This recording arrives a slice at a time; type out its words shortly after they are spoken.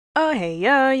Oh hey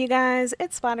yo you guys,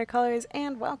 it's Splatter Colors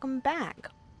and welcome back.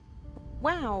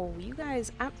 Wow, you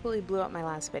guys absolutely blew up my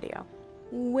last video.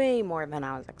 Way more than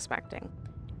I was expecting.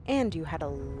 And you had a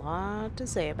lot to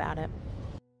say about it.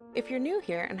 If you're new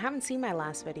here and haven't seen my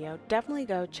last video, definitely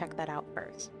go check that out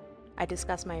first. I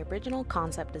discussed my original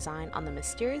concept design on the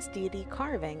mysterious deity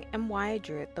carving and why I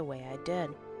drew it the way I did.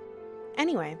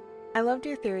 Anyway, I loved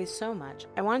your theories so much,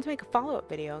 I wanted to make a follow-up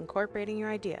video incorporating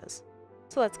your ideas.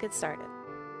 So let's get started.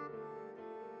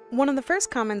 One of the first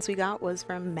comments we got was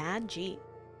from Mad G.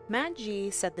 Mad G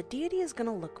said the deity is going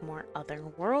to look more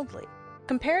otherworldly,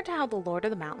 compared to how the Lord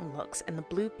of the Mountain looks in the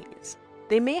Blue Peas.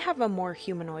 They may have a more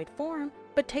humanoid form,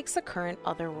 but takes the current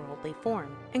otherworldly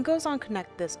form, and goes on to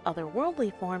connect this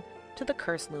otherworldly form to the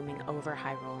curse looming over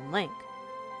Hyrule and Link.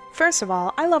 First of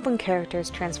all, I love when characters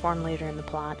transform later in the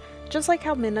plot, just like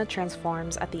how Midna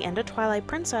transforms at the end of Twilight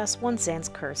Princess once Zan's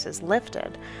curse is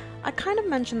lifted. I kind of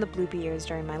mentioned the blue pea ears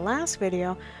during my last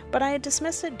video, but I had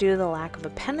dismissed it due to the lack of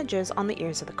appendages on the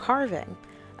ears of the carving.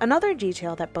 Another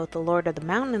detail that both the Lord of the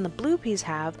Mountain and the blue peas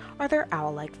have are their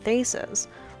owl-like faces.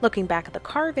 Looking back at the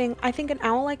carving, I think an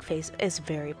owl-like face is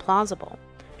very plausible.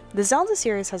 The Zelda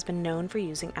series has been known for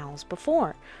using owls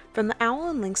before, from the owl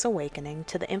in Link's Awakening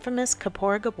to the infamous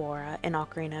Kapora Gabora in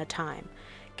Ocarina of Time.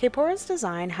 Kapora's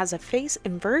design has a face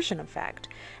inversion effect,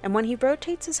 and when he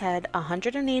rotates his head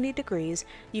 180 degrees,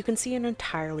 you can see an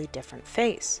entirely different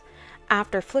face.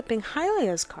 After flipping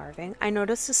Hylia's carving, I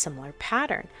noticed a similar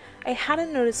pattern. I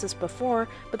hadn't noticed this before,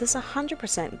 but this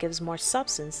 100% gives more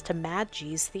substance to Mad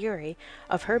G's theory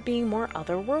of her being more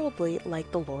otherworldly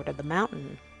like the Lord of the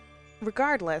Mountain.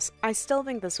 Regardless, I still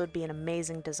think this would be an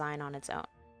amazing design on its own,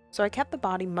 so I kept the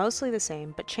body mostly the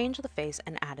same but changed the face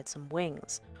and added some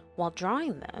wings. While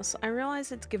drawing this, I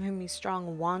realized it's giving me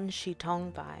strong Wan Shi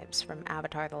Tong vibes from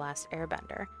Avatar: The Last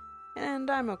Airbender,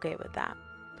 and I'm okay with that.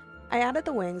 I added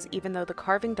the wings even though the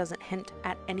carving doesn't hint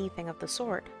at anything of the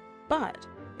sort, but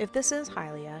if this is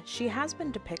Hylia, she has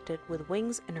been depicted with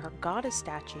wings in her goddess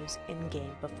statues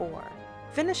in-game before.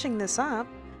 Finishing this up,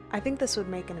 I think this would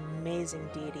make an amazing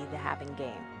deity to have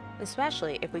in-game,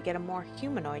 especially if we get a more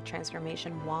humanoid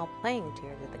transformation while playing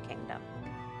Tears of the Kingdom.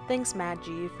 Thanks Mad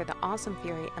G for the awesome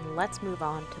theory, and let's move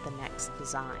on to the next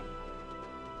design.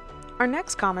 Our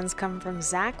next comments come from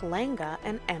Zach Langa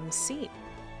and MC.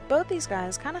 Both these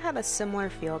guys kind of had a similar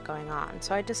feel going on,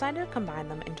 so I decided to combine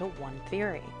them into one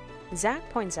theory. Zach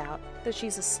points out that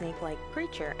she's a snake-like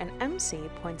creature, and MC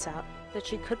points out that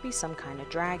she could be some kind of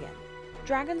dragon.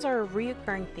 Dragons are a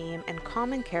reoccurring theme and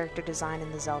common character design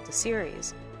in the Zelda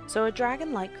series, so a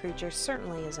dragon-like creature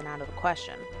certainly isn't out of the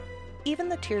question. Even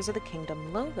the Tears of the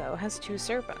Kingdom logo has two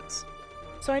serpents,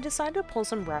 so I decided to pull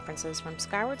some references from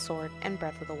Skyward Sword and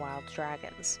Breath of the Wild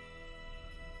dragons.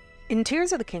 In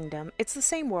Tears of the Kingdom, it's the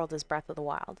same world as Breath of the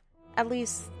Wild. At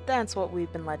least, that's what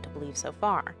we've been led to believe so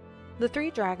far. The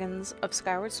three dragons of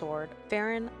Skyward Sword,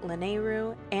 Farron,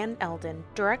 Lanayru, and Eldin,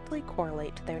 directly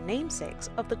correlate to their namesakes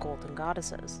of the Golden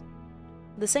Goddesses.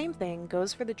 The same thing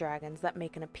goes for the dragons that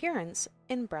make an appearance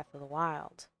in Breath of the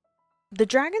Wild. The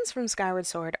dragons from Skyward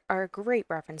Sword are a great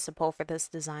reference to pull for this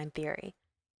design theory.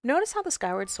 Notice how the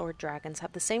Skyward Sword dragons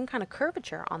have the same kind of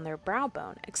curvature on their brow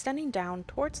bone, extending down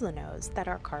towards the nose that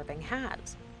our carving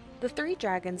has. The three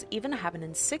dragons even have an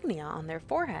insignia on their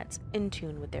foreheads in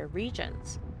tune with their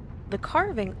regions. The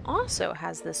carving also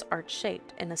has this arch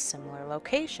shaped in a similar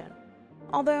location,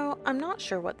 although I'm not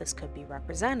sure what this could be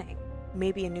representing.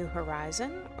 Maybe a new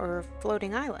horizon or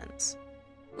floating islands?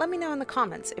 Let me know in the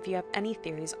comments if you have any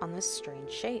theories on this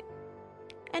strange shape.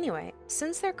 Anyway,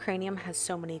 since their cranium has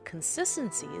so many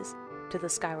consistencies to the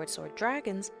Skyward Sword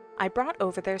dragons, I brought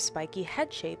over their spiky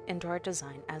head shape into our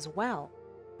design as well.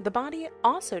 The body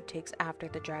also takes after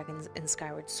the dragons in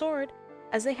Skyward Sword,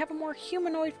 as they have a more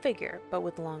humanoid figure but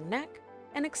with long neck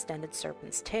and extended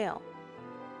serpent's tail.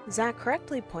 Zach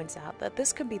correctly points out that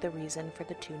this could be the reason for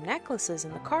the two necklaces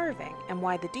in the carving and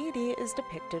why the deity is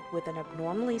depicted with an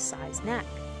abnormally sized neck.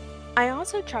 I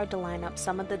also tried to line up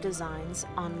some of the designs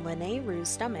on Lanayru's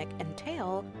stomach and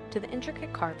tail to the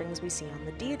intricate carvings we see on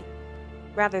the deity.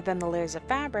 Rather than the layers of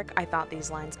fabric I thought these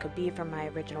lines could be from my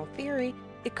original theory,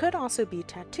 it could also be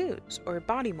tattoos or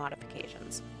body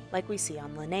modifications, like we see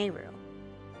on Lanayru.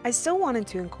 I still wanted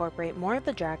to incorporate more of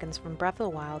the dragons from Breath of the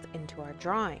Wild into our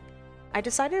drawing. I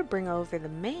decided to bring over the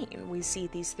mane we see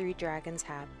these three dragons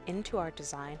have into our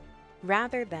design,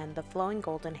 rather than the flowing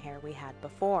golden hair we had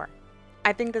before.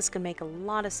 I think this could make a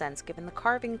lot of sense given the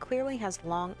carving clearly has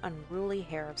long, unruly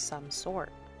hair of some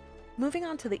sort. Moving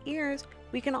on to the ears,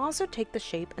 we can also take the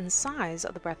shape and size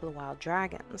of the Breath of the Wild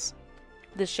dragons.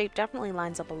 This shape definitely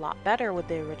lines up a lot better with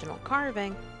the original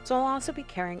carving, so I'll also be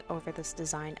carrying over this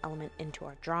design element into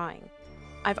our drawing.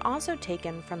 I've also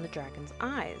taken from the dragon's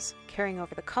eyes, carrying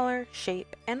over the color,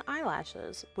 shape, and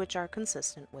eyelashes, which are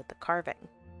consistent with the carving.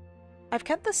 I've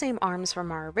kept the same arms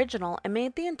from our original and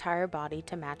made the entire body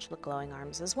to match the glowing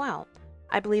arms as well.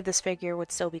 I believe this figure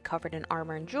would still be covered in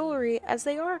armor and jewelry as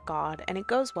they are a god, and it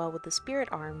goes well with the spirit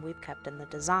arm we've kept in the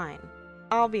design.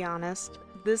 I'll be honest,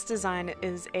 this design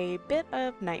is a bit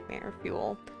of nightmare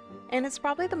fuel, and it's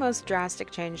probably the most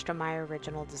drastic change to my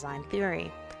original design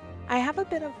theory. I have a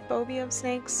bit of phobia of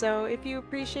snakes, so if you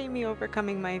appreciate me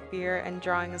overcoming my fear and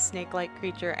drawing a snake-like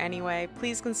creature anyway,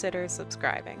 please consider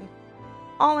subscribing.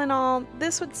 All in all,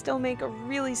 this would still make a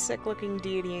really sick looking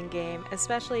deity in game,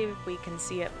 especially if we can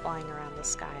see it flying around the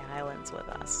Sky Islands with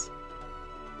us.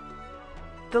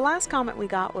 The last comment we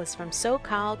got was from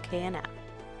SoCal KNF.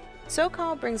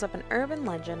 SoCal brings up an urban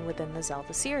legend within the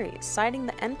Zelda series, citing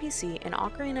the NPC in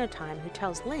Ocarina of Time who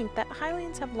tells Link that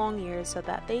Hylians have long ears so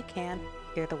that they can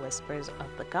hear the whispers of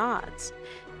the gods.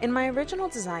 In my original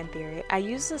design theory, I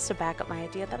used this to back up my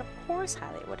idea that of course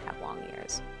Hylia would have long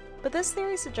ears. But this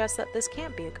theory suggests that this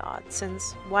can't be a god,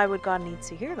 since why would God need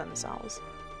to hear themselves?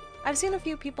 I've seen a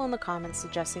few people in the comments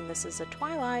suggesting this is a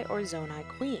Twilight or Zonai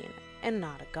queen, and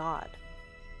not a god.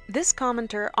 This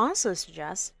commenter also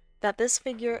suggests that this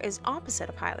figure is opposite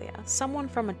of Hylia, someone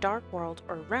from a dark world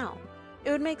or realm.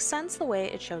 It would make sense the way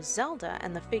it shows Zelda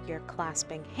and the figure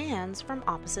clasping hands from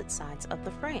opposite sides of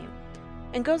the frame,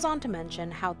 and goes on to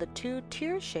mention how the two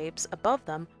tear shapes above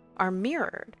them are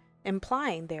mirrored,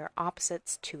 implying they are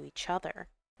opposites to each other.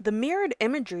 The mirrored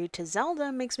imagery to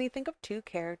Zelda makes me think of two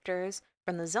characters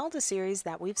from the Zelda series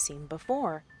that we've seen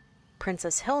before.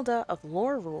 Princess Hilda of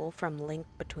Lorule from Link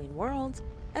Between Worlds,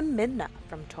 and Midna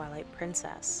from Twilight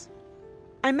Princess.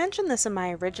 I mentioned this in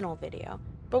my original video,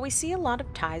 but we see a lot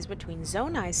of ties between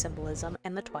Zonai symbolism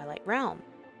and the Twilight realm.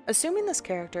 Assuming this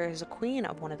character is a queen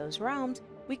of one of those realms,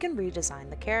 we can redesign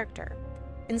the character.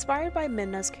 Inspired by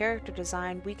Midna's character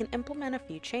design, we can implement a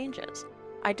few changes.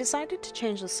 I decided to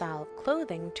change the style of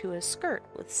clothing to a skirt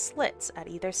with slits at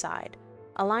either side,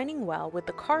 aligning well with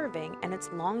the carving and its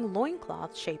long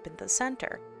loincloth shape in the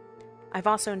center. I've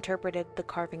also interpreted the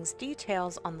carving's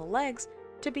details on the legs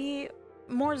to be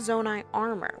more Zonai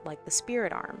armor like the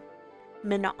spirit arm.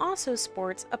 Midna also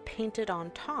sports a painted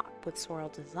on top with swirl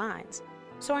designs,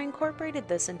 so I incorporated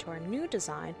this into our new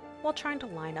design while trying to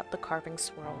line up the carving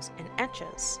swirls and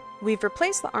etches. We've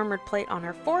replaced the armored plate on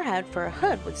her forehead for a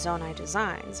hood with Zonai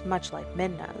designs, much like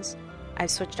Midna's.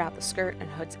 I've switched out the skirt and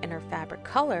hood's inner fabric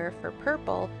color for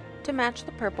purple to match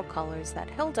the purple colors that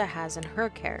Hilda has in her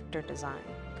character design.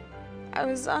 I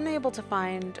was unable to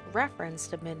find reference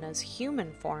to Midna's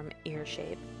human form ear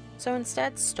shape, so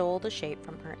instead stole the shape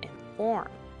from her imp form.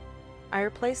 I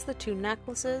replaced the two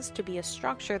necklaces to be a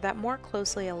structure that more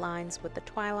closely aligns with the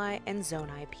Twilight and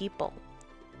Zonai people.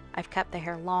 I've kept the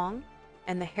hair long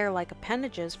and the hair-like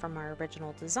appendages from our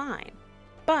original design,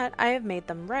 but I have made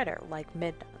them redder like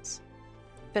Midna's.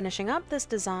 Finishing up this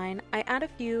design, I add a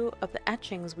few of the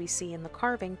etchings we see in the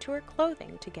carving to her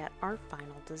clothing to get our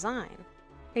final design.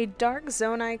 A dark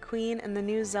Zonai queen in the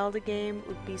new Zelda game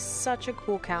would be such a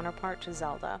cool counterpart to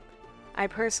Zelda. I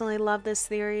personally love this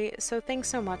theory, so thanks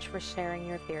so much for sharing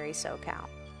your theory, SoCal.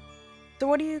 So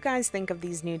what do you guys think of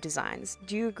these new designs?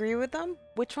 Do you agree with them?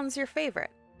 Which one's your favorite?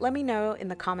 Let me know in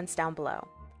the comments down below.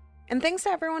 And thanks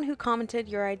to everyone who commented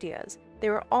your ideas. They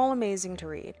were all amazing to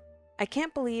read. I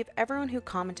can't believe everyone who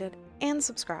commented and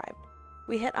subscribed.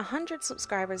 We hit 100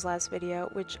 subscribers last video,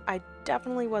 which I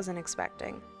definitely wasn't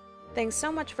expecting. Thanks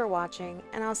so much for watching,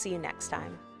 and I'll see you next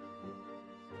time.